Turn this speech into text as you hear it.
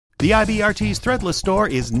The IBRT's Threadless store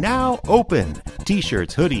is now open.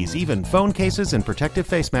 T-shirts, hoodies, even phone cases and protective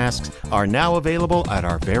face masks are now available at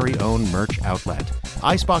our very own merch outlet,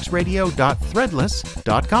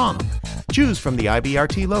 iceboxradio.threadless.com. Choose from the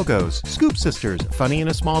IBRT logos, Scoop Sisters, Funny in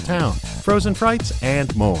a Small Town, Frozen Frights,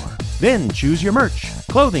 and more. Then choose your merch.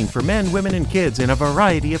 Clothing for men, women, and kids in a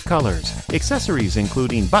variety of colors. Accessories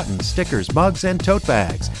including buttons, stickers, mugs, and tote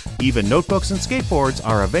bags. Even notebooks and skateboards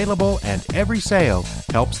are available, and every sale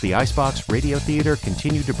helps the Icebox Radio Theater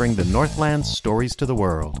continue to bring the Northland's stories to the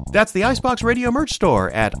world. That's the Icebox Radio merch store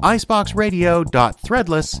at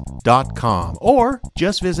iceboxradio.threadless.com or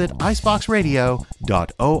just visit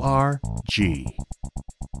iceboxradio.org.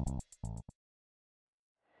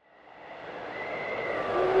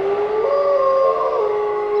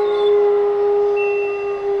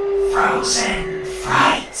 Frozen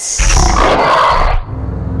Frights.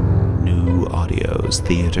 New Audio's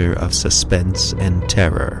Theater of Suspense and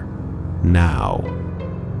Terror. Now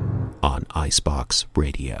on Icebox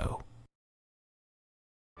Radio.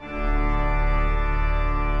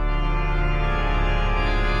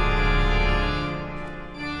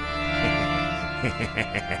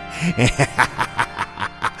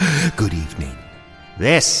 Good evening.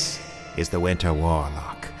 This is the Winter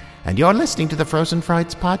Warlock, and you're listening to the Frozen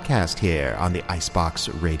Frights podcast here on the Icebox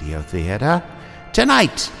Radio Theater.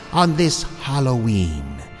 Tonight, on this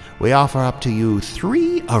Halloween, we offer up to you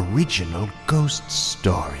 3 original ghost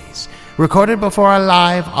stories, recorded before a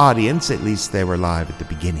live audience, at least they were live at the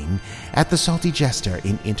beginning, at the Salty Jester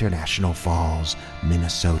in International Falls,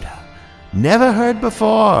 Minnesota. Never heard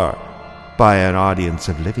before by an audience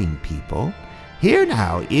of living people. Here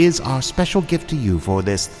now is our special gift to you for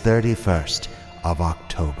this 31st of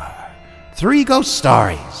October. 3 ghost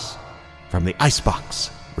stories from the Icebox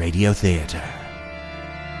Radio Theater.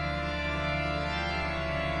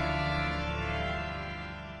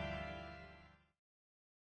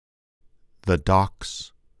 The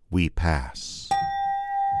Docks We Pass.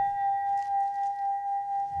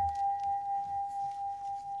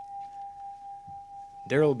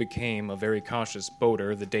 Daryl became a very cautious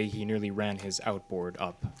boater the day he nearly ran his outboard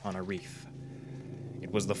up on a reef.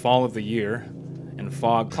 It was the fall of the year, and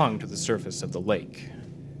fog clung to the surface of the lake.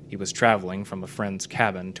 He was traveling from a friend's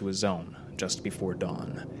cabin to his own just before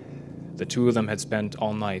dawn. The two of them had spent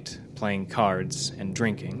all night playing cards and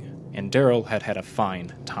drinking, and Daryl had had a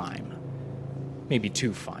fine time. Maybe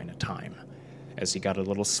too fine a time, as he got a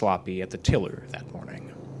little sloppy at the tiller that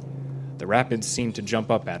morning. The rapids seemed to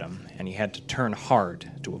jump up at him, and he had to turn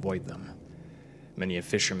hard to avoid them. Many a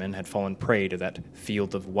fisherman had fallen prey to that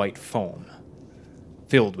field of white foam,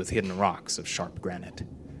 filled with hidden rocks of sharp granite.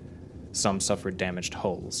 Some suffered damaged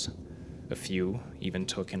hulls. A few even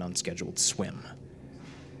took an unscheduled swim.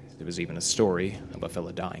 There was even a story of a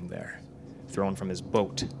fella dying there. Thrown from his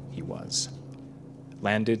boat, he was.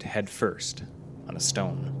 Landed head first on a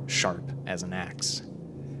stone sharp as an axe.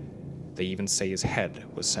 They even say his head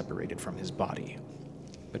was separated from his body.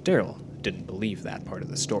 But Daryl didn't believe that part of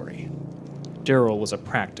the story. Daryl was a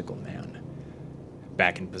practical man.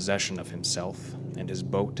 Back in possession of himself and his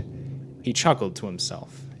boat, he chuckled to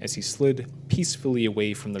himself as he slid peacefully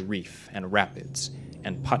away from the reef and rapids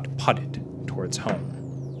and putt-putted towards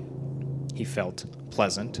home. He felt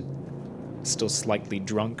pleasant, still slightly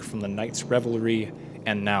drunk from the night's revelry,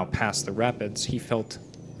 and now past the rapids, he felt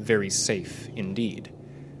very safe indeed.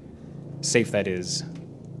 Safe, that is,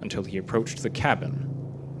 until he approached the cabin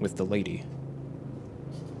with the lady.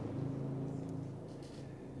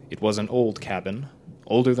 It was an old cabin,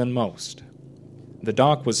 older than most. The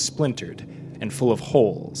dock was splintered and full of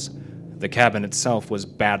holes. The cabin itself was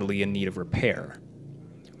badly in need of repair.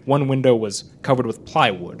 One window was covered with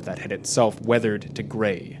plywood that had itself weathered to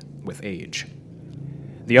gray with age.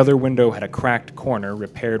 The other window had a cracked corner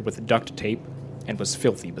repaired with duct tape and was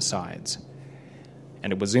filthy besides.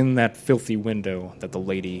 And it was in that filthy window that the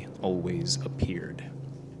lady always appeared.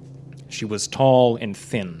 She was tall and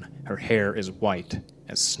thin, her hair as white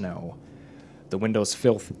as snow. The window's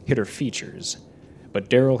filth hid her features, but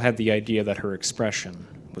Daryl had the idea that her expression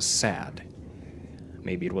was sad.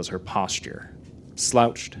 Maybe it was her posture,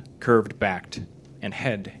 slouched, curved-backed, and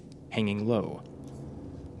head hanging low.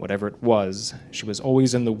 Whatever it was, she was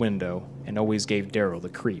always in the window and always gave Daryl the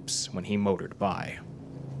creeps when he motored by.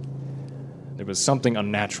 There was something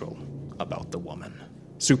unnatural about the woman,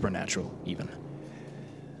 supernatural even.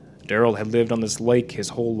 Daryl had lived on this lake his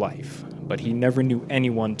whole life, but he never knew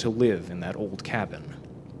anyone to live in that old cabin.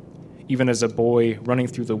 Even as a boy, running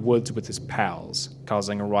through the woods with his pals,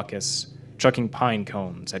 causing a ruckus, chucking pine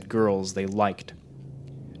cones at girls they liked,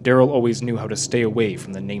 Daryl always knew how to stay away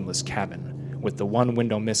from the nameless cabin, with the one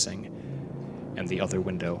window missing, and the other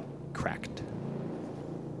window cracked.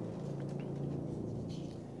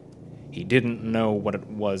 He didn't know what it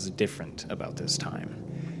was different about this time.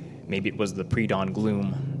 Maybe it was the pre-dawn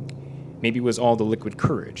gloom. Maybe it was all the liquid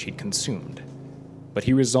courage he'd consumed. But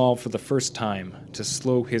he resolved for the first time to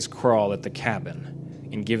slow his crawl at the cabin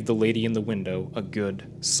and give the lady in the window a good,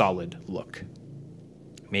 solid look.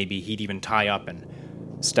 Maybe he'd even tie up and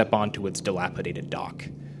step onto its dilapidated dock.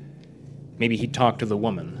 Maybe he'd talk to the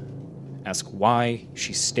woman, ask why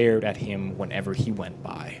she stared at him whenever he went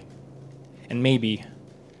by. And maybe,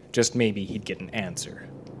 just maybe, he'd get an answer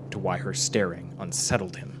to why her staring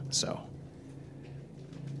unsettled him so.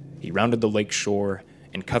 He rounded the lake shore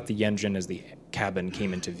and cut the engine as the cabin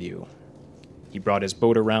came into view. He brought his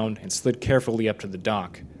boat around and slid carefully up to the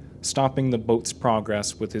dock, stopping the boat's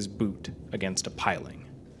progress with his boot against a piling.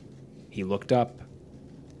 He looked up.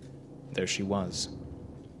 There she was.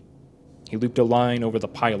 He looped a line over the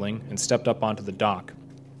piling and stepped up onto the dock,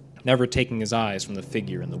 never taking his eyes from the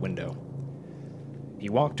figure in the window. He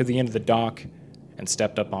walked to the end of the dock and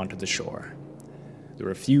stepped up onto the shore. There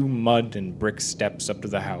were a few mud and brick steps up to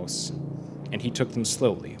the house, and he took them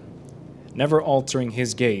slowly, never altering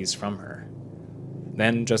his gaze from her.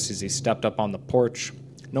 Then, just as he stepped up on the porch,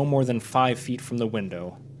 no more than 5 feet from the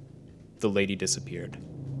window, the lady disappeared.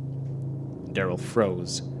 Darrell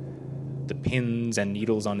froze. The pins and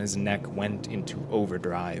needles on his neck went into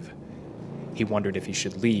overdrive. He wondered if he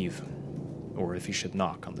should leave, or if he should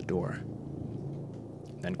knock on the door.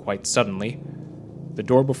 Then, quite suddenly, the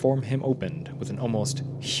door before him opened with an almost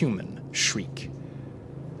human shriek.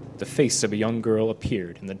 The face of a young girl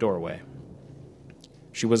appeared in the doorway.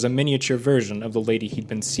 She was a miniature version of the lady he'd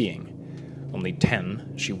been seeing. Only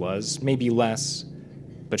 10, she was, maybe less,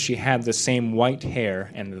 but she had the same white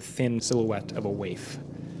hair and the thin silhouette of a waif.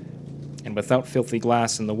 And without filthy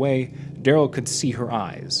glass in the way, Darrell could see her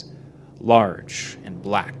eyes, large and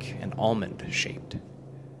black and almond-shaped.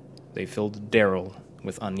 They filled Darrell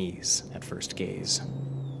with unease at first gaze.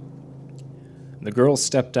 The girl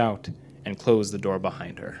stepped out and closed the door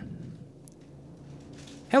behind her.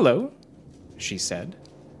 "Hello," she said.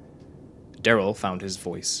 Darrell found his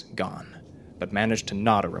voice gone, but managed to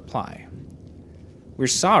nod a reply. "We're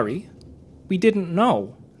sorry. We didn't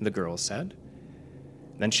know," the girl said.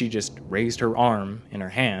 Then she just raised her arm in her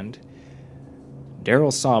hand.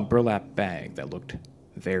 Darrell saw a burlap bag that looked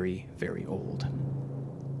very, very old.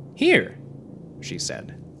 "Here," she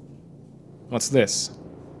said. "What's this?"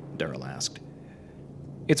 Darrell asked.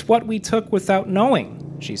 "It's what we took without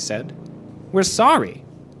knowing," she said. "We're sorry."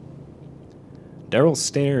 Darrell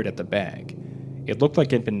stared at the bag. It looked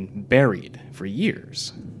like it had been buried for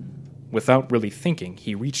years. Without really thinking,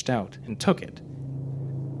 he reached out and took it.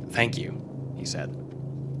 "Thank you," he said.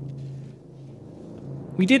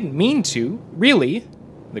 "We didn't mean to, really,"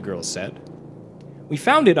 the girl said. "We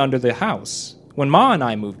found it under the house. When Ma and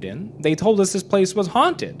I moved in, they told us this place was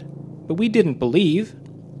haunted, but we didn't believe.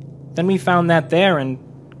 Then we found that there and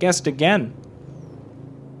guessed again."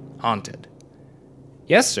 "Haunted?"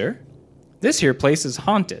 "Yes, sir. This here place is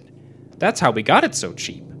haunted. That's how we got it so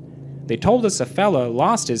cheap. They told us a fella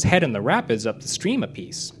lost his head in the rapids up the stream a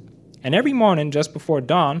piece, and every morning just before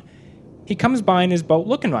dawn, he comes by in his boat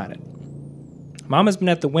looking at it. Mama's been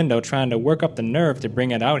at the window trying to work up the nerve to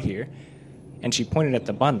bring it out here, and she pointed at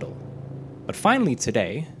the bundle. But finally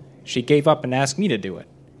today, she gave up and asked me to do it.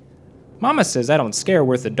 Mama says I don't scare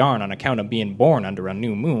worth a darn on account of being born under a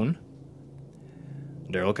new moon."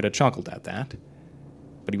 Darrell could have chuckled at that,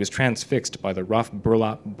 but he was transfixed by the rough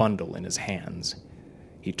burlap bundle in his hands.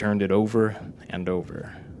 He turned it over and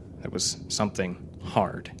over. There was something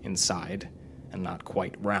hard inside, and not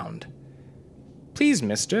quite round. "Please,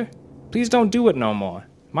 mister, please don't do it no more.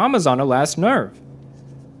 Mama's on her last nerve."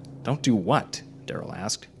 "Don't do what?" Darrell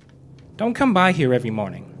asked. "Don't come by here every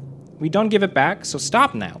morning. We don't give it back, so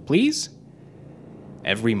stop now, please."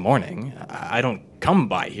 "Every morning? I don't come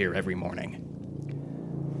by here every morning."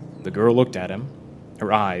 The girl looked at him.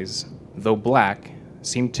 Her eyes, though black,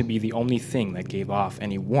 seemed to be the only thing that gave off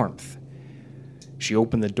any warmth. She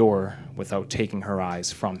opened the door without taking her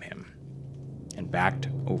eyes from him and backed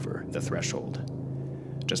over the threshold.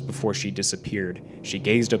 Just before she disappeared, she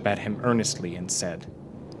gazed up at him earnestly and said,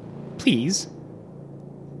 "Please."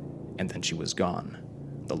 And then she was gone.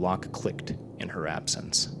 The lock clicked in her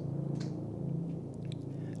absence.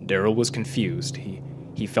 Darrell was confused.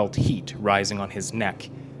 He felt heat rising on his neck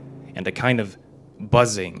and a kind of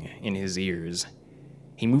buzzing in his ears.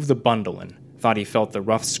 He moved the bundle and thought he felt the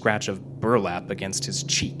rough scratch of burlap against his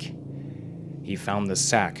cheek. He found the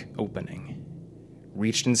sack opening,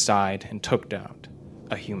 reached inside, and took out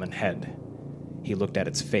a human head. He looked at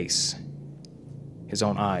its face. His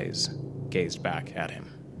own eyes gazed back at him.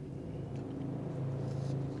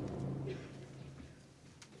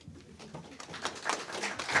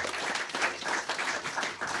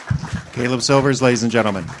 Caleb Silvers, ladies and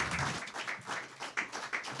gentlemen.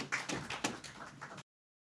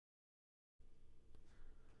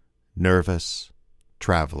 Nervous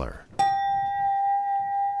Traveler.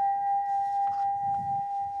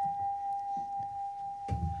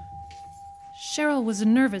 Cheryl was a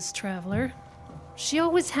nervous traveler. She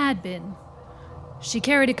always had been. She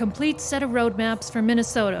carried a complete set of road maps for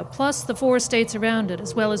Minnesota, plus the 4 states around it,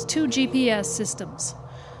 as well as 2 GPS systems.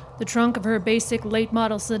 The trunk of her basic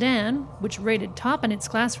late-model sedan, which rated top in its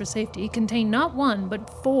class for safety, contained not 1,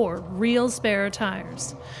 but 4 real spare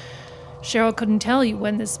tires. Cheryl couldn't tell you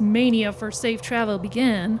when this mania for safe travel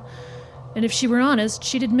began, and if she were honest,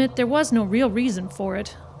 she'd admit there was no real reason for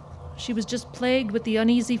it. She was just plagued with the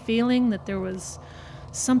uneasy feeling that there was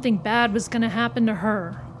something bad was going to happen to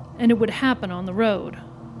her, and it would happen on the road.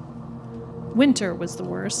 Winter was the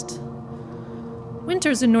worst.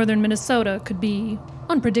 Winters in northern Minnesota could be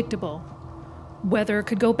unpredictable. Weather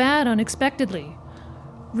could go bad unexpectedly.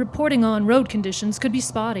 Reporting on road conditions could be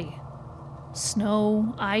spotty.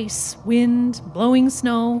 Snow, ice, wind, blowing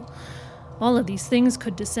snow, all of these things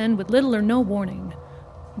could descend with little or no warning.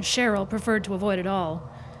 Cheryl preferred to avoid it all.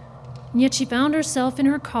 And yet she found herself in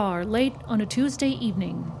her car late on a Tuesday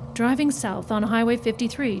evening, driving south on Highway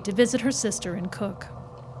 53 to visit her sister in Cook.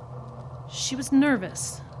 She was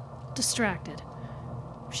nervous, distracted.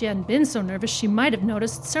 If she hadn't been so nervous, she might have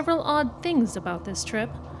noticed several odd things about this trip.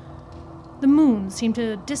 The moon seemed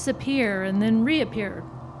to disappear and then reappear,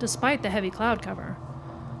 despite the heavy cloud cover.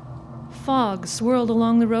 Fog swirled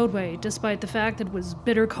along the roadway, despite the fact that it was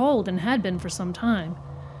bitter cold and had been for some time.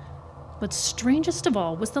 But strangest of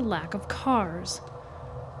all was the lack of cars.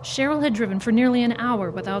 Cheryl had driven for nearly an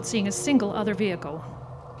hour without seeing a single other vehicle.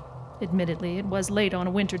 Admittedly, it was late on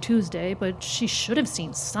a winter Tuesday, but she should have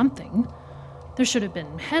seen something. There should have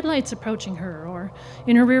been headlights approaching her, or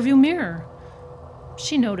in her rearview mirror.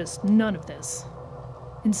 She noticed none of this.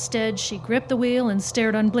 Instead, she gripped the wheel and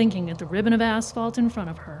stared unblinking at the ribbon of asphalt in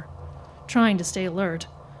front of her, trying to stay alert,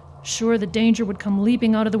 sure that danger would come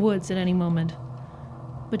leaping out of the woods at any moment.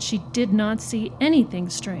 But she did not see anything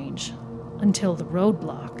strange until the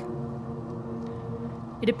roadblock.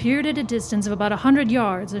 It appeared at a distance of about 100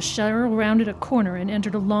 yards as Cheryl rounded a corner and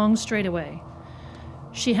entered a long straightaway.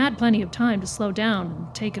 She had plenty of time to slow down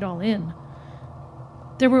and take it all in.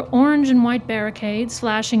 There were orange and white barricades,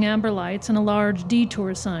 flashing amber lights, and a large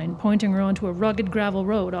detour sign pointing her onto a rugged gravel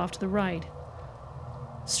road off to the right.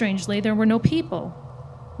 Strangely, there were no people,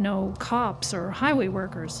 no cops or highway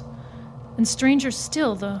workers. And stranger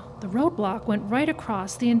still, the roadblock went right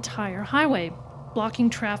across the entire highway, blocking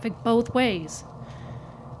traffic both ways.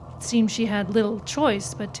 It seemed she had little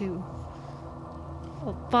choice but to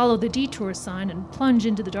follow the detour sign and plunge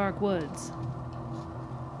into the dark woods.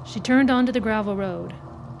 She turned onto the gravel road.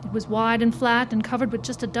 It was wide and flat and covered with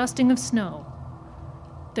just a dusting of snow.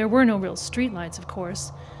 There were no real streetlights, of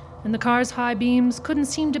course, and the car's high beams couldn't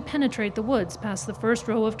seem to penetrate the woods past the first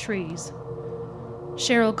row of trees.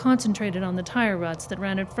 Cheryl concentrated on the tire ruts that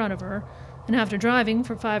ran in front of her, and after driving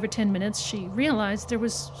for 5 or 10 minutes, she realized there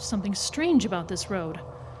was something strange about this road.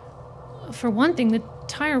 For one thing, the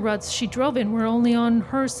tire ruts she drove in were only on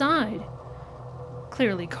her side.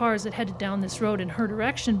 Clearly, cars had headed down this road in her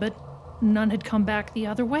direction, but none had come back the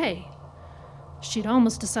other way. She'd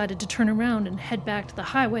almost decided to turn around and head back to the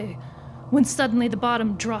highway, when suddenly the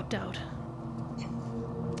bottom dropped out.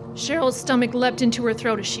 Cheryl's stomach leapt into her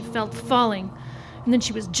throat as she felt falling, and then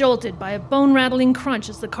she was jolted by a bone-rattling crunch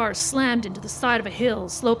as the car slammed into the side of a hill,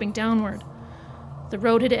 sloping downward. The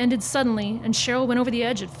road had ended suddenly, and Cheryl went over the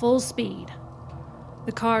edge at full speed.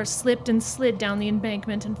 The car slipped and slid down the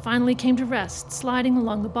embankment and finally came to rest, sliding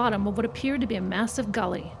along the bottom of what appeared to be a massive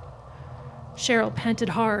gully. Cheryl panted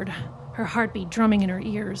hard, her heartbeat drumming in her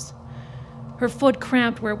ears. Her foot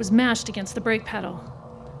cramped where it was mashed against the brake pedal.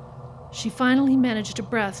 She finally managed a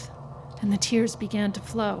breath, and the tears began to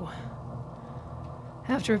flow.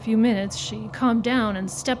 After a few minutes, she calmed down and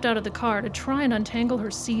stepped out of the car to try and untangle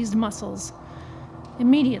her seized muscles.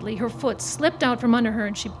 Immediately, her foot slipped out from under her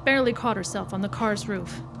and she barely caught herself on the car's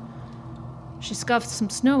roof. She scuffed some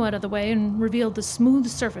snow out of the way and revealed the smooth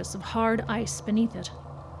surface of hard ice beneath it.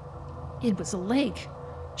 It was a lake.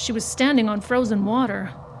 She was standing on frozen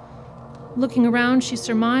water. Looking around, she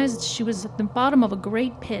surmised she was at the bottom of a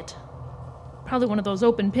great pit. Probably one of those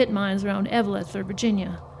open pit mines around Eveleth or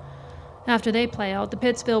Virginia. After they play out, the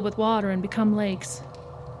pits fill with water and become lakes.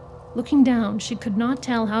 Looking down, she could not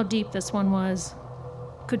tell how deep this one was.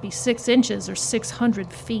 Could be 6 inches or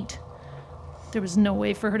 600 feet. There was no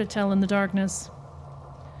way for her to tell in the darkness.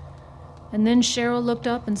 And then Cheryl looked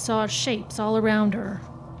up and saw shapes all around her.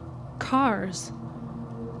 Cars.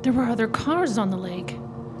 There were other cars on the lake.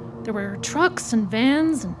 There were trucks and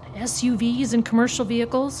vans and SUVs and commercial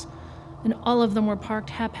vehicles, and all of them were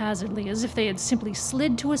parked haphazardly as if they had simply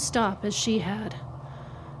slid to a stop as she had.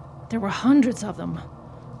 There were hundreds of them,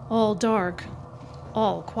 all dark,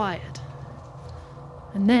 all quiet.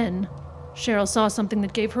 And then Cheryl saw something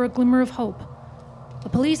that gave her a glimmer of hope. A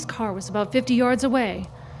police car was about 50 yards away.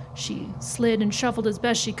 She slid and shuffled as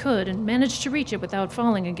best she could and managed to reach it without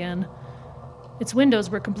falling again. Its windows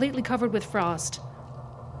were completely covered with frost.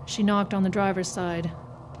 She knocked on the driver's side.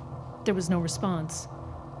 There was no response.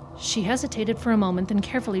 She hesitated for a moment, then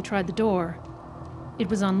carefully tried the door. It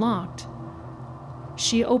was unlocked.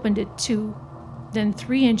 She opened it 2, then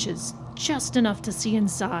 3 inches, just enough to see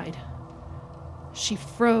inside. She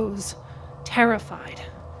froze, terrified.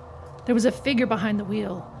 There was a figure behind the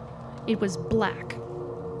wheel. It was black.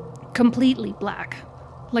 Completely black,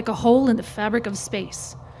 like a hole in the fabric of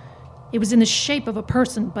space. It was in the shape of a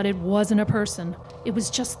person, but it wasn't a person. It was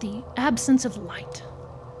just the absence of light.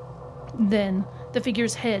 Then the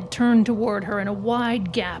figure's head turned toward her and a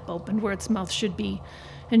wide gap opened where its mouth should be,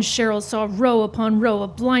 and Cheryl saw row upon row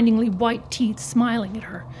of blindingly white teeth smiling at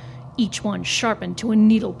her, each one sharpened to a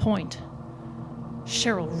needle point.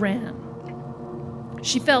 Cheryl ran.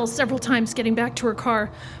 She fell several times getting back to her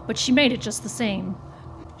car, but she made it just the same.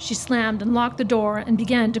 She slammed and locked the door and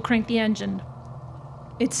began to crank the engine.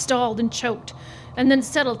 It stalled and choked, and then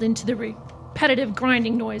settled into the repetitive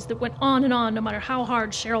grinding noise that went on no matter how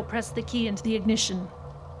hard Cheryl pressed the key into the ignition.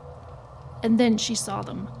 And then she saw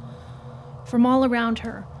them. From all around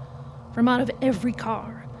her, from out of every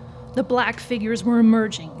car, the black figures were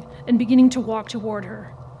emerging and beginning to walk toward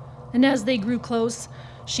her. And as they grew close,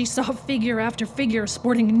 she saw figure after figure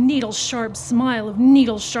sporting a needle-sharp smile of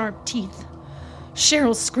needle-sharp teeth.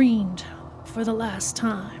 Cheryl screamed for the last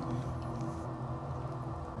time.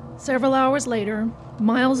 Several hours later,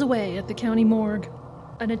 miles away at the county morgue,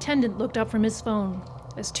 an attendant looked up from his phone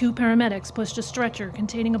as 2 paramedics pushed a stretcher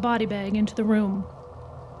containing a body bag into the room.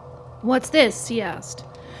 "What's this?" he asked.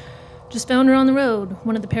 "Just found her on the road,"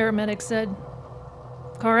 one of the paramedics said.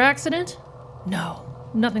 "Car accident?" "No,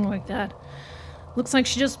 nothing like that. Looks like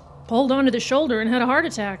she just pulled onto the shoulder and had a heart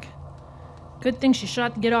attack. Good thing she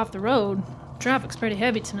shot to get off the road. Traffic's pretty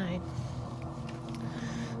heavy tonight."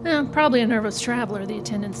 Probably a nervous traveler," the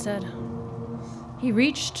attendant said. He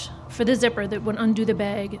reached for the zipper that would undo the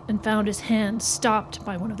bag and found his hand stopped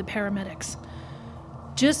by one of the paramedics.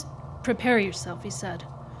 "Just prepare yourself," he said.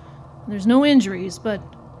 "There's no injuries, but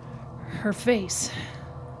her face."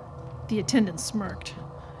 The attendant smirked.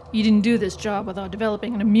 "You didn't do this job without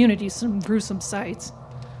developing an immunity to some gruesome sights."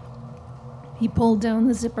 He pulled down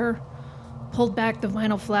the zipper, pulled back the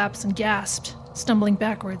vinyl flaps, and gasped, stumbling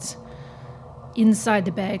backwards. Inside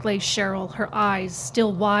the bag lay Cheryl, her eyes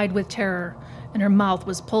still wide with terror, and her mouth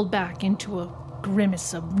was pulled back into a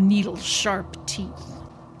grimace of needle-sharp teeth.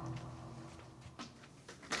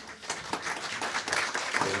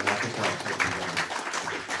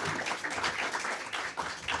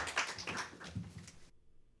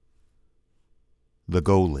 The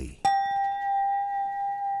Goalie.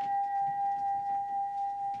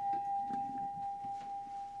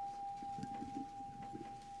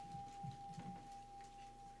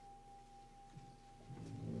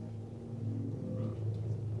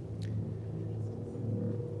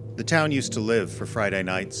 The town used to live for Friday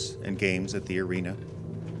nights and games at the arena.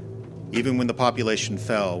 Even when the population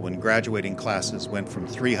fell, when graduating classes went from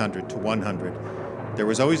 300 to 100, there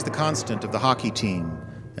was always the constant of the hockey team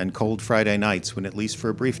and cold Friday nights when, at least for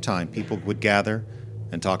a brief time, people would gather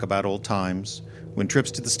and talk about old times, when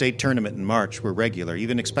trips to the state tournament in March were regular,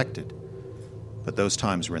 even expected. But those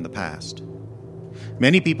times were in the past.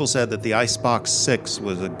 Many people said that the Icebox Six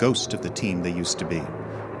was a ghost of the team they used to be.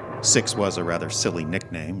 Six was a rather silly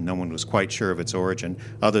nickname. No one was quite sure of its origin,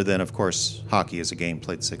 other than, of course, hockey as a game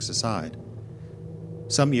played 6-a-side.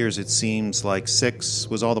 Some years it seems like 6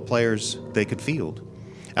 was all the players they could field.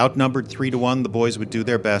 Outnumbered 3-1, the boys would do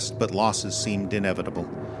their best, but losses seemed inevitable.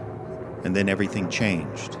 And then everything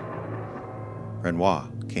changed. Renoir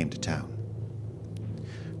came to town.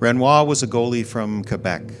 Renoir was a goalie from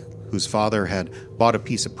Quebec, whose father had bought a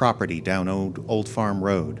piece of property down Old Farm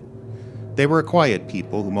Road. They were a quiet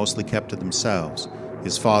people who mostly kept to themselves.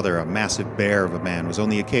 His father, a massive bear of a man, was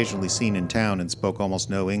only occasionally seen in town and spoke almost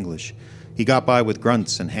no English. He got by with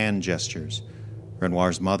grunts and hand gestures.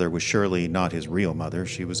 Renoir's mother was surely not his real mother.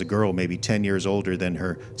 She was a girl maybe 10 years older than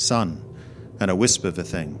her son, and a wisp of a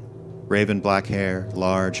thing. Raven black hair,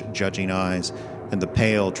 large, judging eyes, and the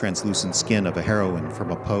pale, translucent skin of a heroine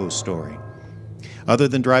from a Poe story. Other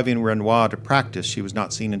than driving Renoir to practice, she was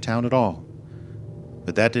not seen in town at all.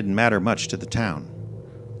 But that didn't matter much to the town.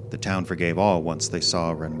 The town forgave all once they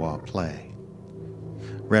saw Renoir play.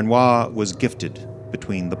 Renoir was gifted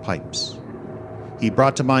between the pipes. He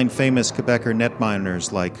brought to mind famous Quebecer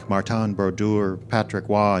netminers like Martin Brodeur, Patrick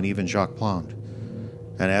Roy, and even Jacques Plante.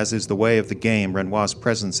 And as is the way of the game, Renoir's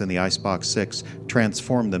presence in the Icebox 6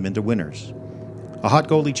 transformed them into winners. A hot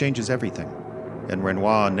goalie changes everything, and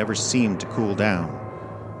Renoir never seemed to cool down.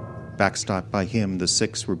 Backstopped by him, the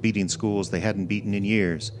Six were beating schools they hadn't beaten in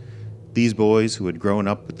years. These boys, who had grown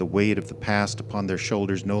up with the weight of the past upon their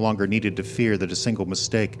shoulders, no longer needed to fear that a single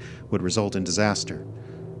mistake would result in disaster.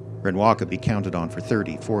 Renoir could be counted on for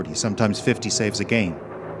 30, 40, sometimes 50 saves a game.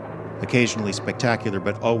 Occasionally spectacular,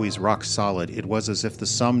 but always rock solid, it was as if the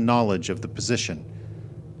sum knowledge of the position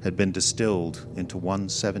had been distilled into one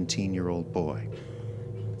 17-year-old boy.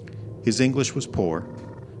 His English was poor,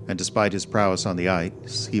 and despite his prowess on the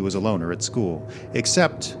ice, he was a loner at school,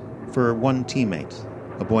 except for one teammate,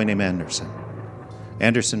 a boy named Anderson.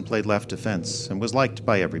 Anderson played left defense and was liked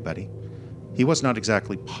by everybody. He was not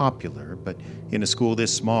exactly popular, but in a school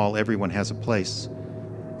this small, everyone has a place.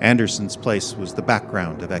 Anderson's place was the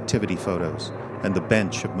background of activity photos and the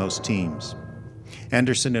bench of most teams.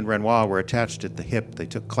 Anderson and Renoir were attached at the hip. They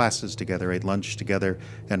took classes together, ate lunch together,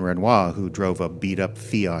 and Renoir, who drove a beat-up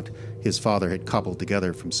Fiat his father had cobbled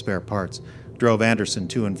together from spare parts, drove Anderson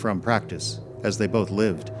to and from practice, as they both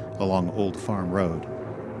lived along Old Farm Road.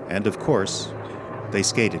 And, of course, they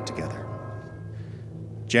skated together.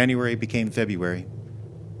 January became February,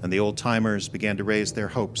 and the old-timers began to raise their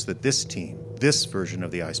hopes that this team, this version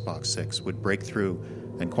of the Icebox 6, would break through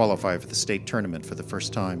and qualify for the state tournament for the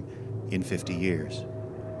first time in 50 years.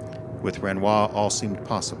 With Renoir, all seemed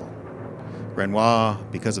possible. Renoir,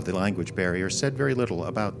 because of the language barrier, said very little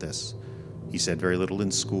about this. He said very little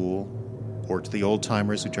in school, or to the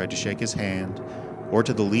old-timers who tried to shake his hand, or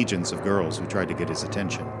to the legions of girls who tried to get his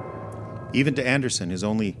attention. Even to Anderson, his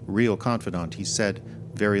only real confidant, he said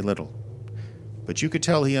very little. But you could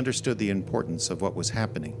tell he understood the importance of what was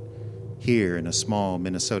happening. Here, in a small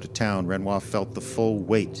Minnesota town, Renoir felt the full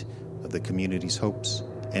weight of the community's hopes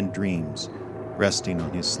and dreams resting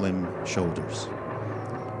on his slim shoulders.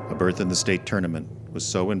 A berth in the state tournament was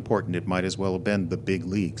so important it might as well have been the big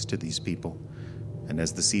leagues to these people. And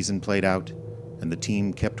as the season played out and the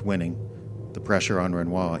team kept winning, the pressure on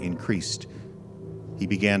Renoir increased. He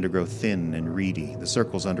began to grow thin and reedy. The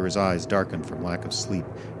circles under his eyes darkened from lack of sleep,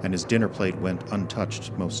 and his dinner plate went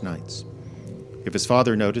untouched most nights. If his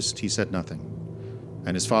father noticed, he said nothing.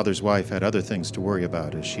 And his father's wife had other things to worry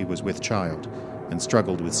about as she was with child and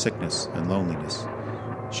struggled with sickness and loneliness.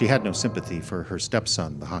 She had no sympathy for her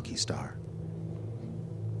stepson, the hockey star.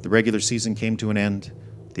 The regular season came to an end.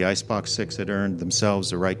 The Icebox 6 had earned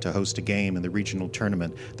themselves a right to host a game in the regional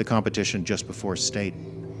tournament, the competition just before state.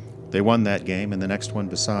 They won that game and the next one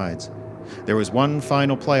besides. There was one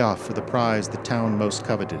final playoff for the prize the town most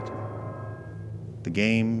coveted. The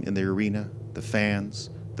game in the arena, the fans,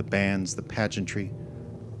 the bands, the pageantry,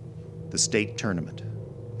 the state tournament.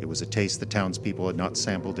 It was a taste the townspeople had not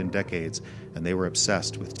sampled in decades, and they were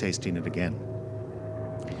obsessed with tasting it again.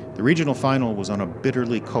 The regional final was on a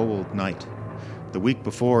bitterly cold night. The week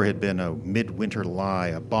before had been a midwinter lie,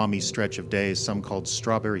 a balmy stretch of days some called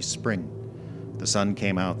strawberry spring. The sun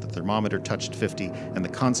came out, the thermometer touched 50, and the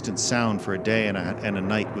constant sound for a day and a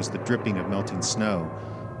night was the dripping of melting snow.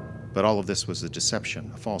 But all of this was a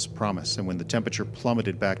deception, a false promise, and when the temperature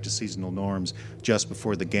plummeted back to seasonal norms just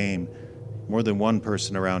before the game, more than one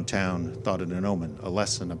person around town thought it an omen, a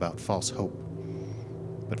lesson about false hope.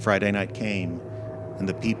 But Friday night came, and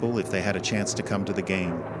the people, if they had a chance to come to the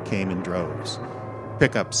game, came in droves.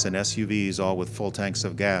 Pickups and SUVs, all with full tanks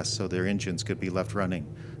of gas so their engines could be left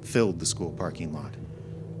running, filled the school parking lot.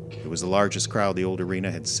 It was the largest crowd the old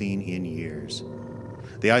arena had seen in years.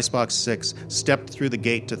 The Icebox 6 stepped through the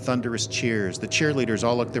gate to thunderous cheers. The cheerleaders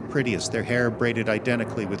all looked their prettiest, their hair braided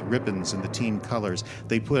identically with ribbons in the team colors.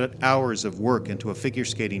 They put hours of work into a figure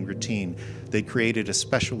skating routine they created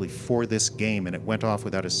especially for this game, and it went off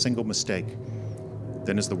without a single mistake.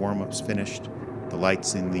 Then as the warm-ups finished, the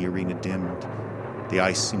lights in the arena dimmed. The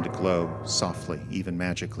ice seemed to glow softly, even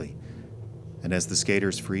magically. And as the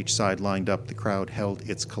skaters for each side lined up, the crowd held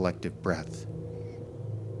its collective breath.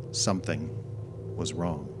 Something was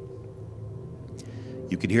wrong.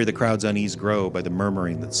 You could hear the crowd's unease grow by the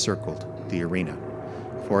murmuring that circled the arena.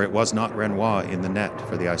 For it was not Renoir in the net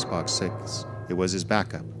for the Icebox 6. It was his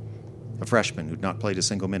backup, a freshman who'd not played a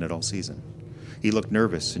single minute all season. He looked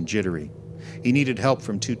nervous and jittery. He needed help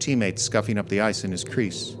from two teammates scuffing up the ice in his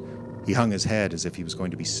crease. He hung his head as if he was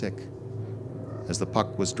going to be sick. As the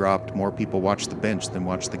puck was dropped, more people watched the bench than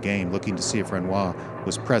watched the game, looking to see if Renoir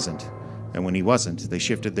was present. And when he wasn't, they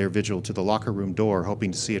shifted their vigil to the locker room door,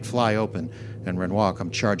 hoping to see it fly open and Renoir come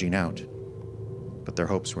charging out. But their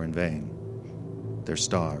hopes were in vain. Their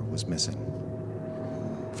star was missing.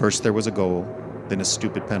 First there was a goal, then a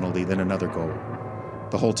stupid penalty, then another goal.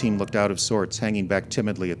 The whole team looked out of sorts, hanging back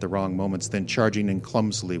timidly at the wrong moments, then charging in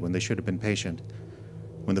clumsily when they should have been patient.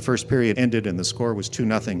 When the first period ended and the score was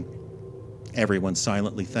 2-0, everyone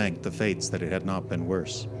silently thanked the fates that it had not been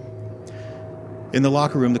worse. In the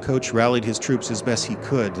locker room, the coach rallied his troops as best he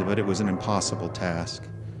could, but it was an impossible task.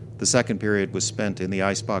 The second period was spent in the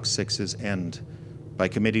Icebox 6's end. By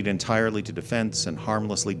committing entirely to defense and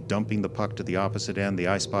harmlessly dumping the puck to the opposite end, the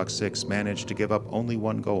Icebox 6 managed to give up only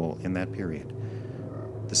one goal in that period.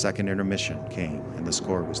 The second intermission came, and the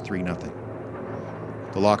score was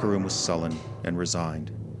 3-0. The locker room was sullen and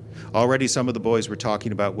resigned. Already some of the boys were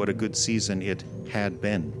talking about what a good season it had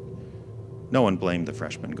been. No one blamed the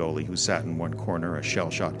freshman goalie who sat in one corner, a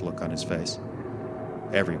shell-shocked look on his face.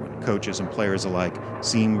 Everyone, coaches and players alike,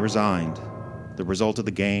 seemed resigned. The result of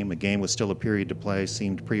the game, a game with still a period to play,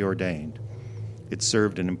 seemed preordained. It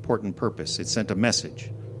served an important purpose. It sent a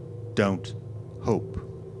message. Don't hope.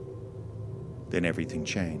 Then everything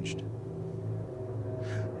changed.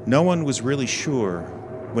 No one was really sure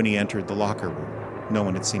when he entered the locker room. No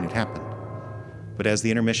one had seen it happen. But as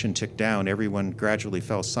the intermission ticked down, everyone gradually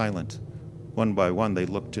fell silent. One by one, they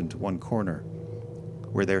looked into one corner,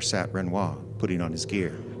 where there sat Renoir, putting on his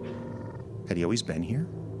gear. Had he always been here?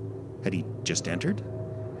 Had he just entered?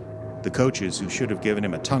 The coaches, who should have given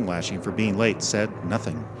him a tongue lashing for being late, said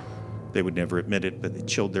nothing. They would never admit it, but it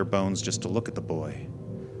chilled their bones just to look at the boy.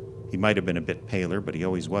 He might have been a bit paler, but he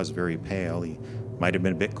always was very pale. He might have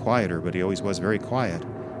been a bit quieter, but he always was very quiet.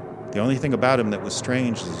 The only thing about him that was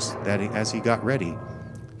strange is that as he got ready,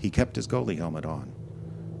 he kept his goalie helmet on.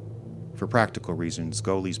 For practical reasons,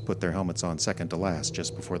 goalies put their helmets on second to last,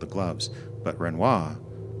 just before the gloves, but Renoir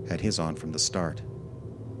had his on from the start.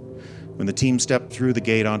 When the team stepped through the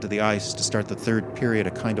gate onto the ice to start the third period,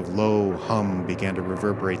 a kind of low hum began to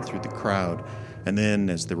reverberate through the crowd, and then,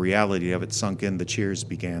 as the reality of it sunk in, the cheers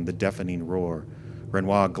began, the deafening roar.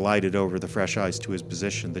 Renoir glided over the fresh ice to his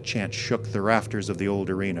position. The chant shook the rafters of the old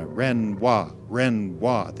arena. Renoir,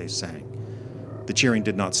 Renoir, they sang. The cheering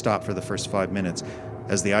did not stop for the first 5 minutes,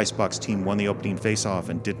 as the Icebox team won the opening face-off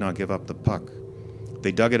and did not give up the puck.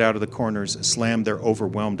 They dug it out of the corners, slammed their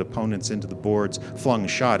overwhelmed opponents into the boards, flung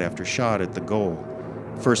shot after shot at the goal.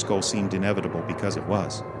 First goal seemed inevitable because it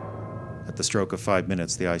was. At the stroke of 5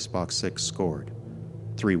 minutes, the Icebox 6 scored.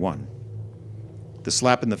 3-1. The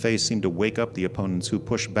slap in the face seemed to wake up the opponents, who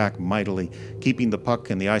pushed back mightily, keeping the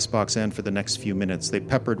puck in the Icebox end for the next few minutes. They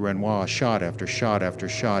peppered Renoir shot after shot after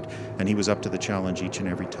shot, and he was up to the challenge each and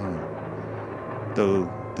every time.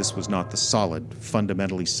 Though this was not the solid,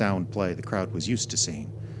 fundamentally sound play the crowd was used to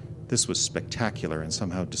seeing, this was spectacular and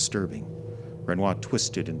somehow disturbing. Renoir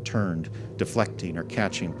twisted and turned, deflecting or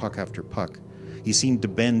catching puck after puck. He seemed to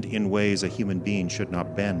bend in ways a human being should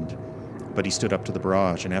not bend. But he stood up to the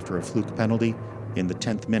barrage, and after a fluke penalty, in the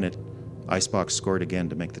 10th minute, Icebox scored again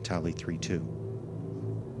to make the tally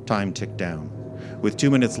 3-2. Time ticked down. With 2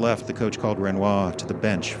 minutes left, the coach called Renoir to the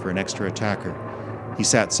bench for an extra attacker. He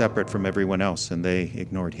sat separate from everyone else, and they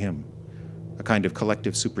ignored him. A kind of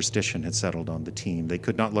collective superstition had settled on the team. They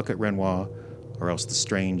could not look at Renoir, or else the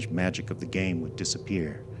strange magic of the game would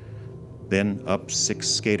disappear. Then, up 6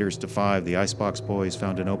 skaters to 5, the Icebox boys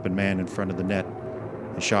found an open man in front of the net.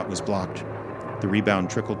 His shot was blocked. The rebound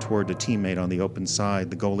trickled toward a teammate on the open side.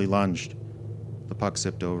 The goalie lunged. The puck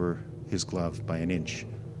zipped over his glove by an inch.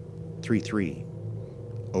 3-3.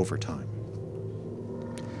 Overtime.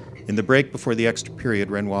 In the break before the extra period,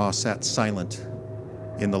 Renoir sat silent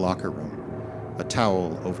in the locker room, a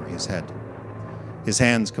towel over his head, his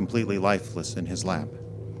hands completely lifeless in his lap.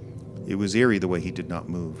 It was eerie the way he did not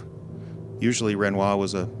move. Usually Renoir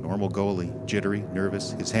was a normal goalie, jittery,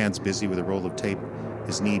 nervous, his hands busy with a roll of tape,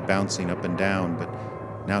 his knee bouncing up and down, but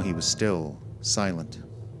now he was still, silent,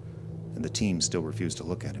 and the team still refused to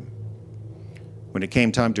look at him. When it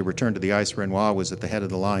came time to return to the ice, Renoir was at the head of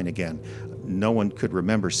the line again. No one could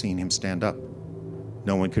remember seeing him stand up.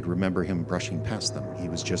 No one could remember him brushing past them. He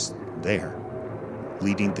was just there,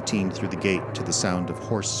 leading the team through the gate to the sound of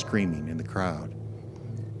hoarse screaming in the crowd.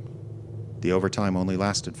 The overtime only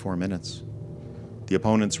lasted 4 minutes. The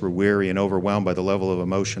opponents were weary and overwhelmed by the level of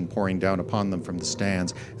emotion pouring down upon them from the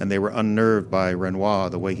stands, and they were unnerved by Renoir,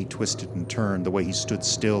 the way he twisted and turned, the way he stood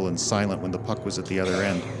still and silent when the puck was at the other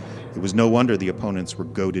end. It was no wonder the opponents were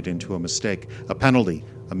goaded into a mistake, a penalty,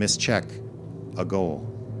 a missed check, a goal.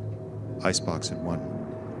 Icebox had won.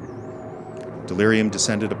 Delirium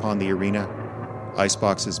descended upon the arena.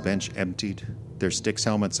 Icebox's bench emptied. Their sticks,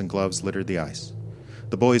 helmets, and gloves littered the ice.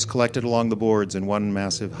 The boys collected along the boards in one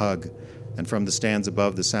massive hug, and from the stands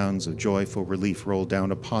above the sounds of joyful relief rolled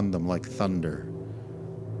down upon them like thunder.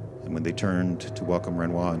 And when they turned to welcome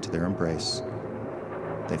Renoir into their embrace,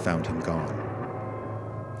 they found him gone.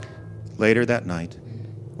 Later that night,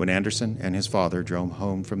 when Anderson and his father drove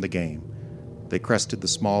home from the game, they crested the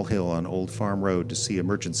small hill on Old Farm Road to see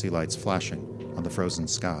emergency lights flashing on the frozen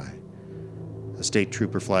sky. A state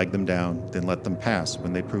trooper flagged them down, then let them pass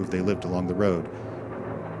when they proved they lived along the road,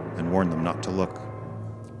 and warned them not to look.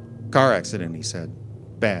 "Car accident," he said.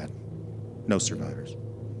 "Bad. No survivors."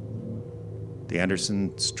 The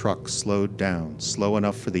Andersons' truck slowed down, slow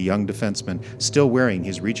enough for the young defenseman, still wearing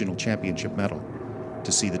his regional championship medal,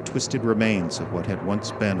 to see the twisted remains of what had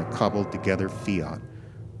once been a cobbled-together Fiat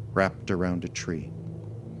wrapped around a tree.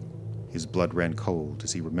 His blood ran cold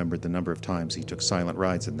as he remembered the number of times he took silent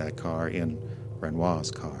rides in that car, in Renoir's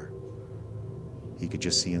car. He could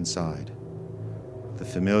just see inside. The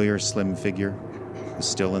familiar slim figure was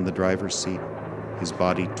still in the driver's seat, his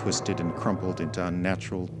body twisted and crumpled into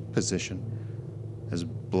unnatural position as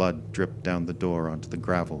blood dripped down the door onto the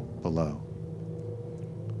gravel below.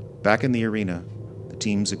 Back in the arena, the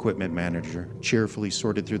team's equipment manager cheerfully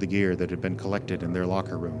sorted through the gear that had been collected in their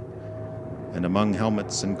locker room, and among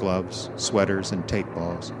helmets and gloves, sweaters and tape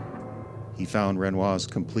balls, he found Renoir's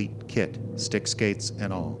complete kit, stick skates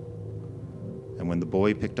and all. And when the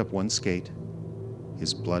boy picked up one skate,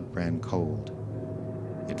 his blood ran cold.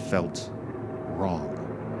 It felt wrong.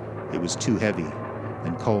 It was too heavy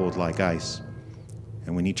and cold like ice.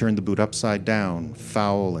 And when he turned the boot upside down,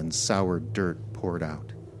 foul and sour dirt poured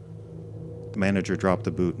out. The manager dropped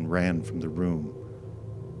the boot and ran from the room.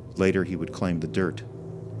 Later, he would claim the dirt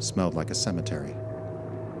smelled like a cemetery.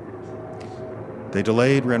 They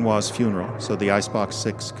delayed Renoir's funeral so the Icebox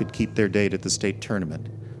Six could keep their date at the state tournament.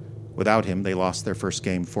 Without him, they lost their first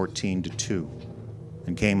game 14-2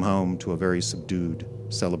 and came home to a very subdued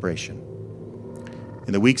celebration.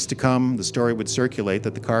 In the weeks to come, the story would circulate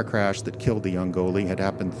that the car crash that killed the young goalie had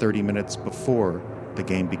happened 30 minutes before the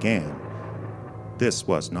game began. This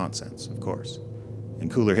was nonsense, of course,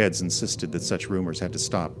 and cooler heads insisted that such rumors had to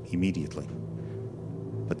stop immediately.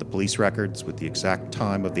 But the police records with the exact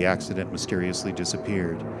time of the accident mysteriously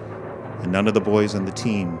disappeared, and none of the boys on the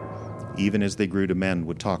team, even as they grew to men,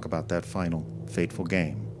 would talk about that final, fateful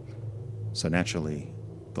game. So naturally,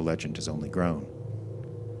 the legend has only grown.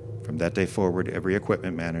 From that day forward, every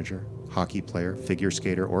equipment manager, hockey player, figure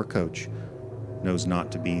skater, or coach knows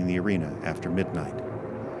not to be in the arena after midnight.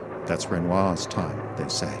 That's Renoir's time, they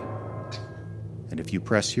say. And if you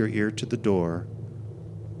press your ear to the door,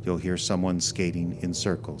 you'll hear someone skating in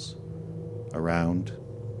circles, around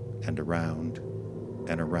and around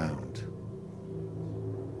and around,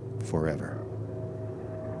 forever.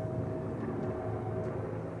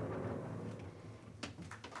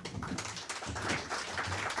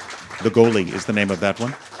 The Goalie is the name of that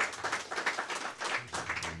one.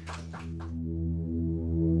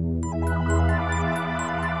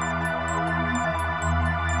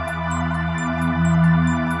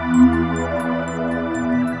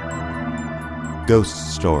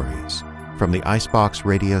 Ghost Stories from the Icebox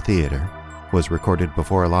Radio Theater was recorded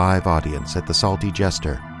before a live audience at the Salty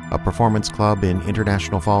Jester, a performance club in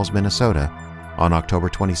International Falls, Minnesota, on October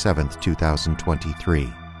 27,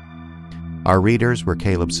 2023. Our readers were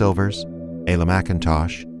Caleb Silvers, Ayla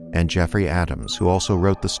McIntosh, and Jeffrey Adams, who also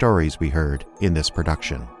wrote the stories we heard in this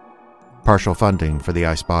production. Partial funding for the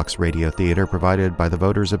Icebox Radio Theater provided by the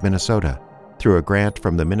voters of Minnesota through a grant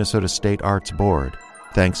from the Minnesota State Arts Board,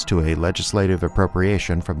 thanks to a legislative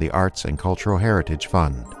appropriation from the Arts and Cultural Heritage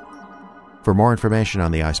Fund. For more information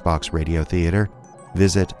on the Icebox Radio Theater,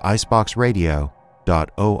 visit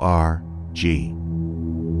iceboxradio.org.